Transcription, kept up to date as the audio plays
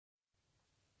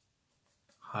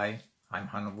Hi, I'm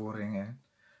Hannu Vuorinen,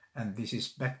 and this is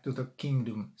Back to the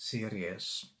Kingdom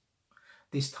series.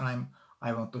 This time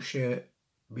I want to share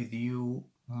with you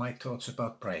my thoughts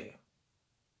about prayer.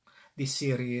 This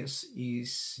series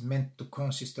is meant to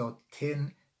consist of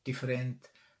 10 different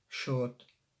short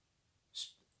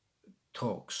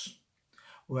talks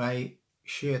where I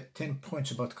share 10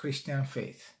 points about Christian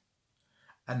faith.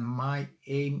 And my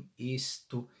aim is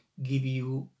to give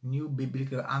you new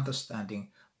biblical understanding.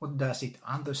 What does it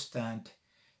understand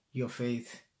your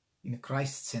faith in a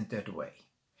Christ-centered way?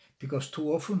 Because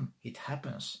too often it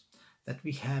happens that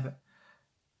we have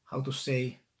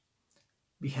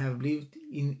lived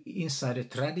inside a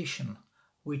tradition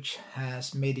which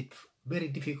has made it very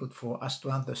difficult for us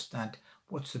to understand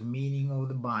what's the meaning of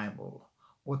the Bible,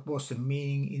 what was the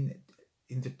meaning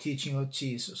in the teaching of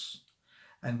Jesus.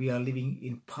 And we are living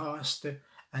in pastor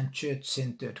and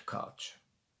church-centered culture.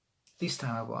 This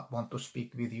time I want to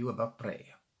speak with you about prayer.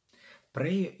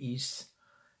 Prayer is,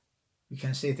 we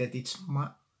can say that it's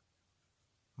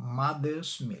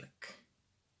mother's milk,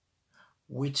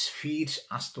 which feeds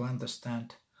us to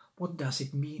understand what does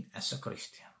it mean as a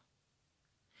Christian.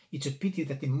 It's a pity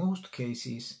that in most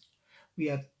cases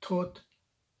we are taught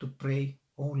to pray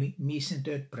only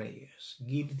me-centered prayers.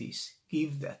 Give this,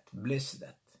 give that, bless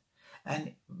that.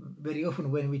 And very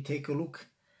often when we take a look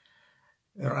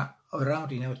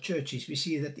around in our churches, we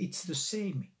see that it's the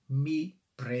same me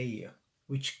prayer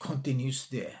which continues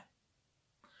there,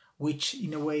 which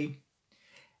in a way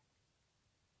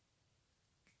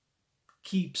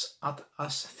keeps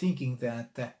us thinking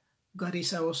that God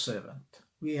is our servant.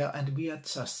 We are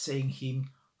just saying him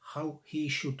how he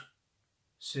should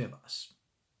serve us.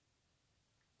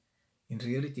 In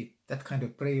reality, that kind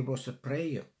of prayer was a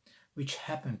prayer which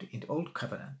happened in the Old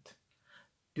Covenant.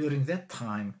 During that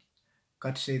time,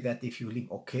 God said that if you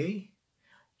live okay,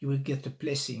 you will get a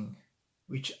blessing,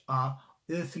 which are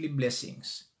earthly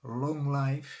blessings, long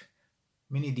life,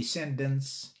 many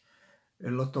descendants, a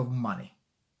lot of money.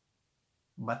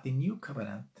 But in New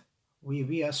Covenant,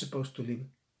 we are supposed to live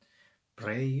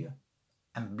prayer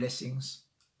and blessings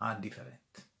are different.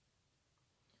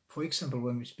 For example,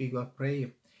 when we speak about prayer,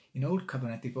 in Old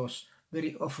Covenant it was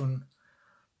very often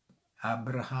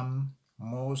Abraham,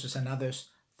 Moses and others,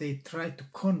 they tried to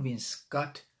convince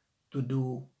God to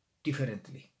do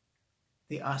differently.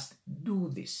 They asked, do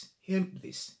this, help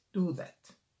this, do that.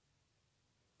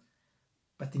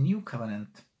 But in New Covenant,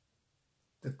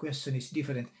 the question is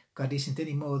different. God isn't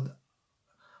anymore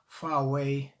far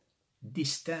away,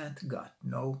 distant God.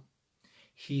 No,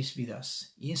 He's with us,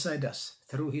 inside us,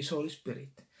 through His Holy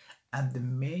Spirit. And the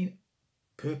main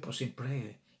purpose in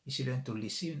prayer is to learn to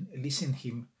listen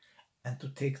Him and to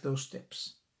take those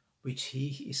steps which He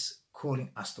is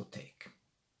calling us to take.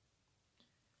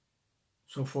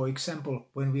 So for example,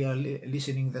 when we are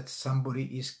listening that somebody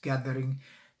is gathering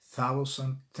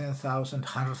 1,000, 10,000,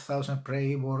 100,000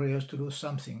 prayer warriors to do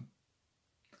something,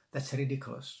 that's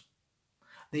ridiculous.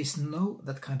 There is no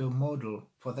that kind of model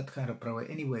for that kind of prayer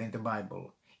anywhere in the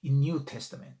Bible, in New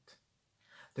Testament.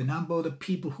 The number of the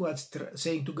people who are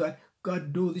saying to God,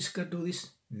 God do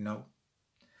this, no.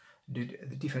 The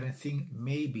different thing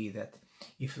may be that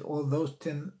if all those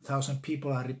 10,000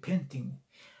 people are repenting,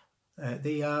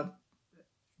 they are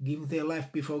giving their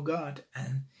life before God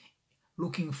and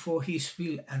looking for His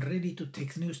will and ready to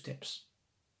take new steps.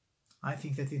 I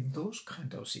think that in those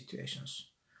kind of situations,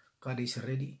 God is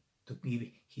ready to give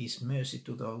His mercy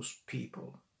to those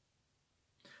people.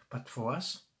 But for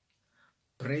us,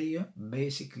 prayer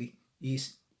basically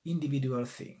is individual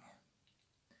thing.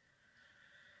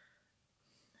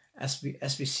 As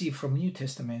we see from New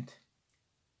Testament,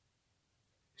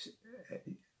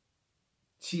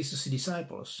 Jesus'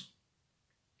 disciples,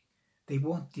 they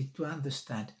wanted to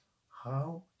understand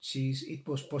how it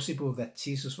was possible that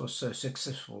Jesus was so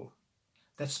successful.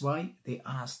 That's why they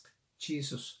asked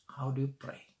Jesus, how do you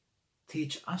pray?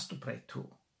 Teach us to pray too.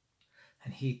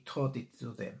 And He taught it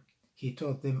to them. He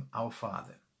taught them our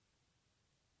Father.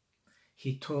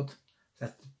 He taught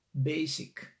that the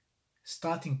basic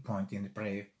starting point in the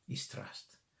prayer is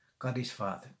trust. God is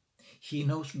Father. He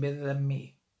knows better than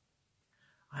me.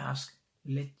 I ask,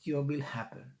 let your will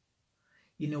happen.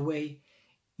 In a way,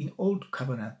 in Old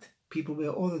Covenant, people were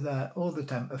all the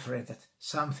time afraid that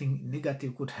something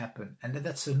negative could happen. And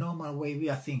that's a normal way we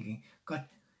are thinking. God,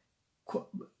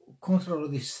 control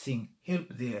this thing, help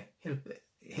there,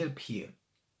 help here.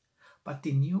 But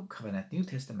in New Covenant, New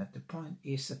Testament, the point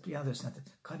is that we understand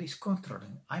that God is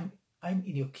controlling. I'm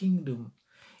in your kingdom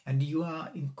and you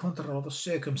are in control of the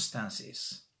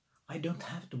circumstances. I don't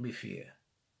have to be fear.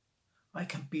 I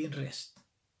can be in rest.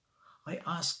 I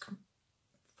ask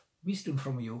wisdom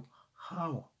from you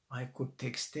how I could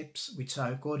take steps which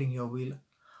are according your will,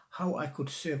 how I could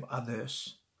serve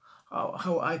others,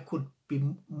 how I could be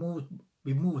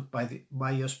moved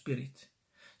by your spirit,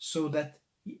 so that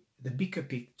the bigger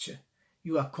picture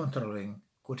you are controlling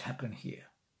could happen here.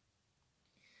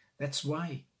 That's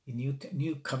why in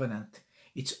New Covenant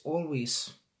it's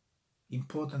always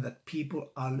important that people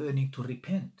are learning to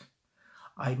repent.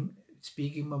 I'm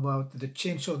speaking about the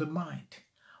change of the mind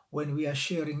when we are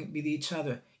sharing with each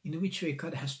other in which way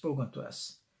God has spoken to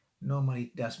us. Normally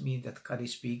it does mean that God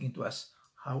is speaking to us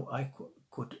how I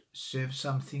could serve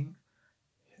something.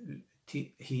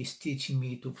 He's teaching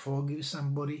me to forgive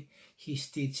somebody. He's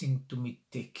teaching to me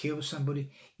to take care of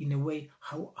somebody in a way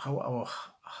how our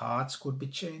hearts could be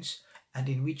changed and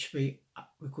in which way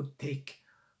we could take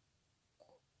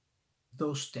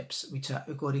those steps which are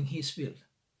according His will.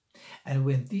 And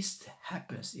when this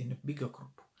happens in a bigger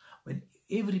group, when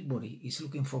everybody is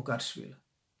looking for God's will,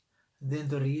 then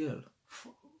the real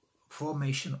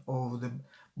formation of the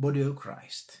body of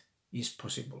Christ is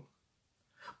possible.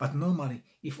 But normally,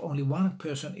 if only one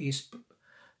person is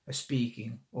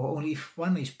speaking or only if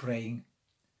one is praying,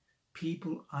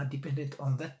 people are dependent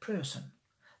on that person.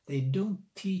 They don't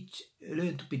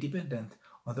learn to be dependent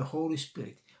on the Holy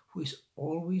Spirit, who is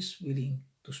always willing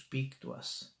to speak to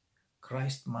us,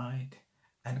 Christ's mind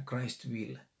and Christ's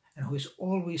will, and who is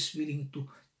always willing to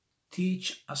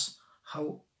teach us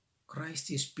how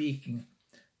Christ is speaking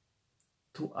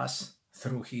to us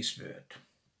through His word.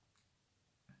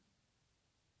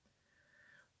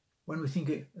 When we think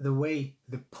of the way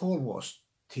that Paul was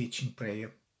teaching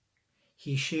prayer,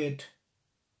 he shared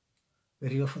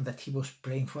very often that he was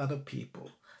praying for other people,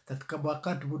 that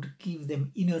God would give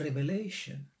them inner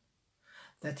revelation,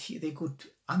 that they could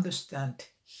understand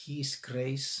His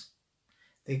grace,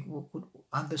 they could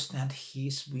understand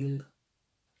His will,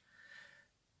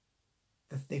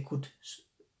 that they could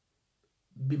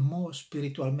be more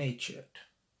spiritual matured.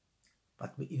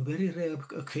 But in very rare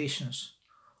occasions,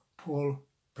 Paul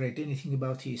prayed anything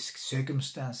about his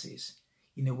circumstances.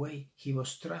 In a way, he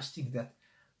was trusting that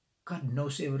God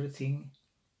knows everything.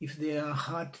 If there are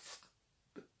hard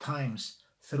times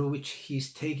through which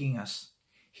He's taking us,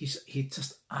 he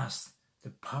just asks the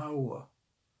power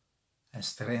and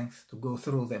strength to go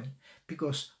through them,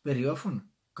 because very often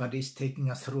God is taking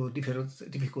us through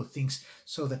difficult things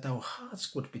so that our hearts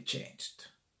could be changed.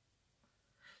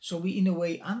 So we in a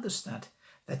way understand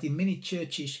that in many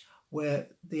churches where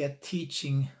they are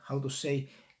teaching how to say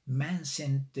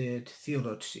man-centered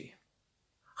theology,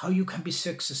 how you can be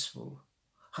successful,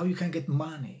 how you can get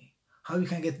money, how you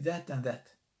can get that and that.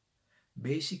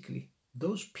 Basically,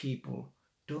 those people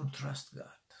don't trust God.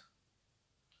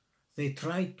 They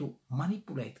try to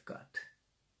manipulate God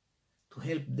to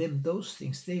help them those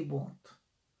things they want.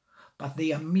 But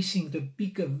they are missing the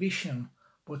bigger vision,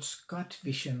 what's God's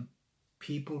vision.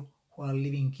 People who are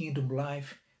living kingdom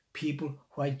life, people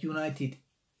who are united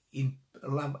in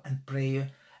love and prayer,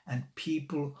 and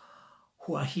people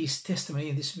who are His testimony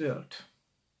in this world.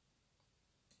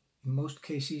 In most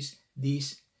cases,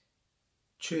 these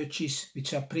churches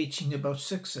which are preaching about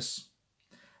success,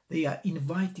 they are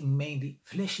inviting mainly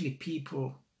fleshly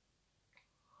people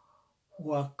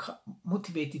who are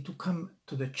motivated to come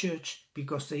to the church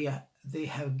because they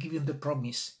have given the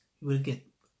promise, you will get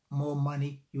more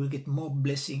money, you will get more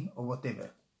blessing or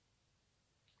whatever.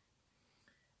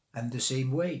 And the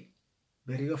same way,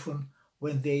 very often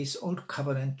when there is old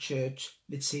covenant church,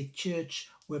 let's say church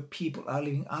where people are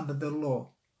living under the law,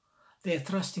 they are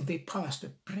trusting their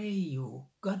pastor, pray you,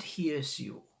 God hears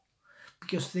you.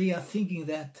 Because they are thinking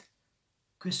that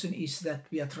question is that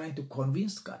we are trying to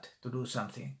convince God to do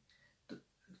something, to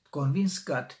convince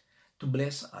God to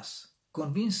bless us,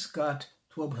 convince God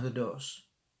to open the doors.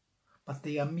 But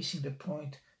they are missing the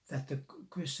point that the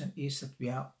question is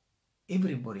that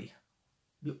everybody,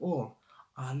 we all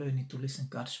are learning to listen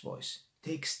to God's voice,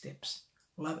 take steps,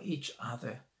 love each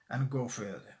other, and go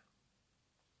further.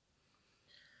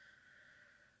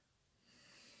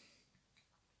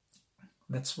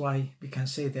 That's why we can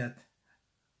say that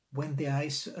when there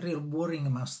is real warring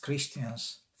amongst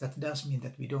Christians, that does mean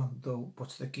that we don't know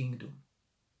what's the kingdom.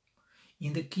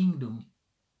 In the kingdom,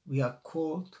 we are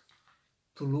called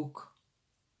to look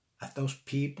at those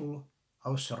people,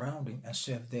 our surrounding, and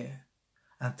serve there,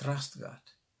 and trust God,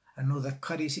 and know that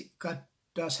God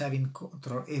does have in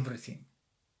control everything.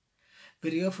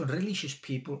 Very often religious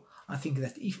people are thinking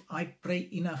that if I pray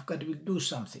enough, God will do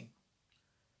something.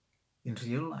 In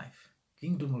real life,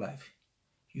 kingdom life,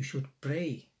 you should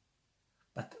pray,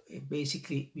 but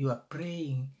basically you are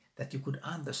praying that you could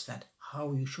understand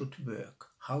how you should work,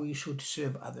 how you should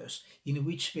serve others, in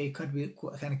which way God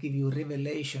can give you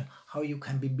revelation, how you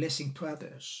can be blessing to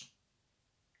others.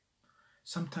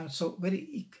 Sometimes so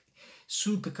very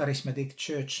super charismatic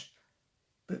church,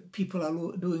 people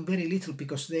are doing very little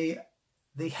because they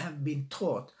have been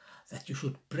taught that you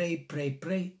should pray,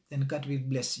 then God will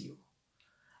bless you.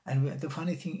 And the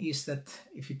funny thing is that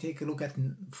if you take a look at,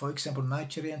 for example,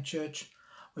 Nigerian church,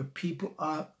 where people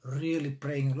are really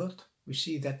praying a lot, we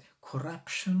see that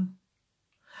corruption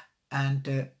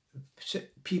and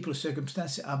people's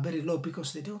circumstances are very low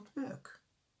because they don't work.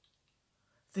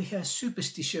 They are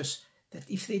superstitious that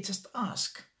if they just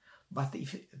ask, but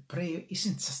if prayer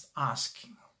isn't just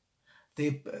asking,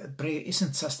 the prayer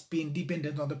isn't just being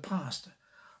dependent on the pastor,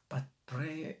 but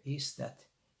prayer is that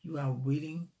you are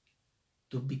willing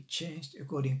to be changed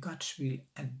according to God's will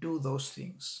and do those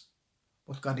things,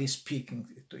 what God is speaking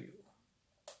to you.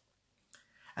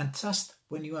 And just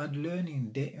when you are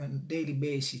learning on a daily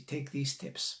basis, take these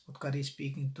steps, what God is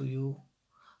speaking to you,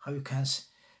 how you can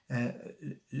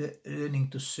learning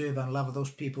to serve and love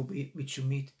those people which you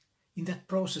meet. In that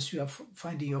process, you are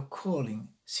finding your calling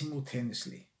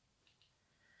simultaneously.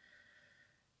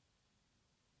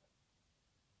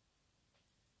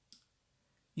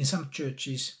 In some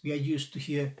churches, we are used to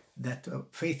hear that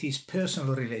faith is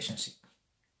personal relationship.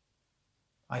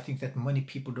 I think that many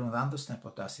people don't understand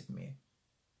what does it mean,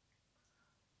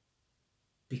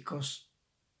 because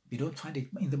we don't find it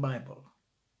in the Bible.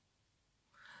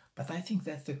 But I think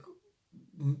that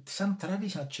in some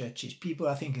traditional churches, people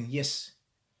are thinking, yes,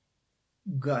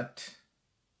 God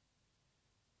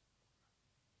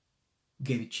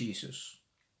gave Jesus.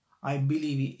 I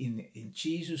believe in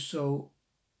Jesus, so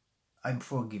I'm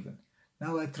forgiven.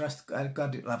 Now I trust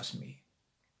God loves me.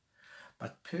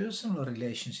 But personal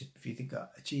relationship with God,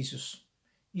 Jesus,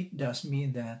 it does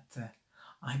mean that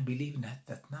I believe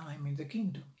that now I'm in the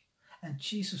kingdom. And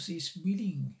Jesus is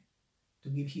willing to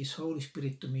give his Holy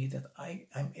Spirit to me, that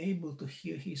I'm able to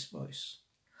hear his voice.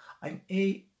 I'm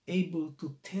able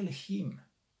to tell him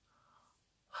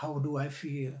how do I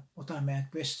feel, what are my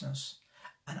questions,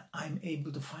 and I'm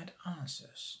able to find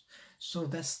answers. So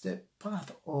that's the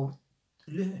path of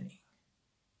learning.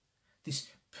 This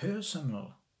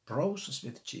personal process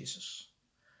with Jesus,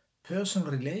 personal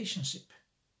relationship,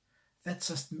 that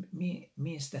just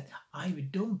means that I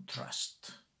don't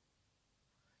trust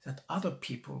that other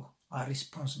people are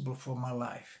responsible for my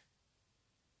life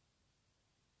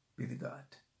with God.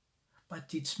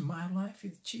 But it's my life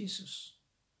with Jesus.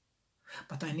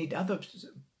 But I need other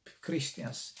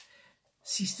Christians,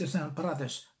 sisters and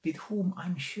brothers, with whom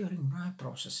I'm sharing my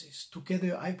processes.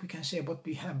 Together we can say what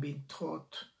we have been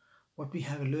taught, what we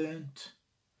have learned,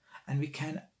 and we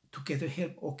can together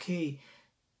help, we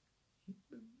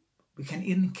can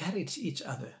encourage each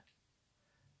other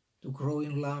to grow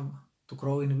in love, to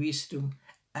grow in wisdom,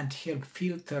 and help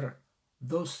filter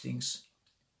those things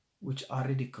which are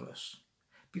ridiculous.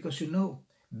 Because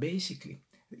basically,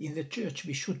 in the church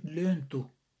we should learn to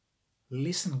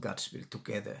listen God's will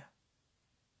together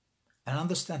and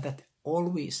understand that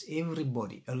always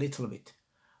everybody a little bit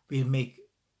will make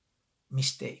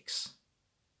mistakes.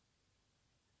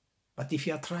 But if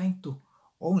you are trying to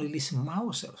only listen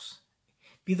ourselves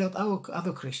without our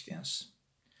other Christians,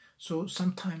 so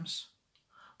sometimes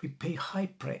we pay high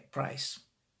price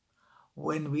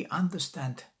when we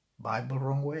understand Bible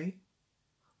wrong way,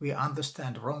 we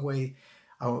understand wrong way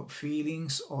our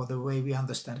feelings or the way we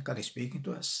understand God is speaking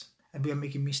to us, and we are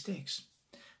making mistakes.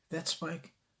 That's why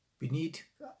we need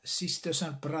sisters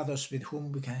and brothers with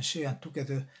whom we can share and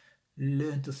together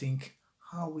learn to think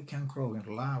how we can grow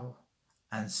in love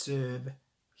and serve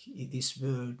this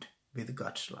world with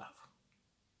God's love.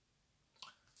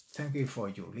 Thank you for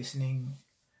your listening.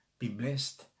 Be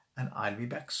blessed, and I'll be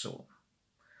back soon.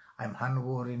 I'm Hannu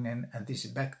Vuorinen, and this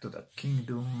is Back to the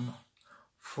Kingdom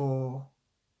 4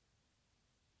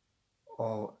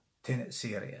 or 10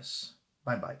 series.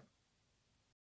 Bye-bye.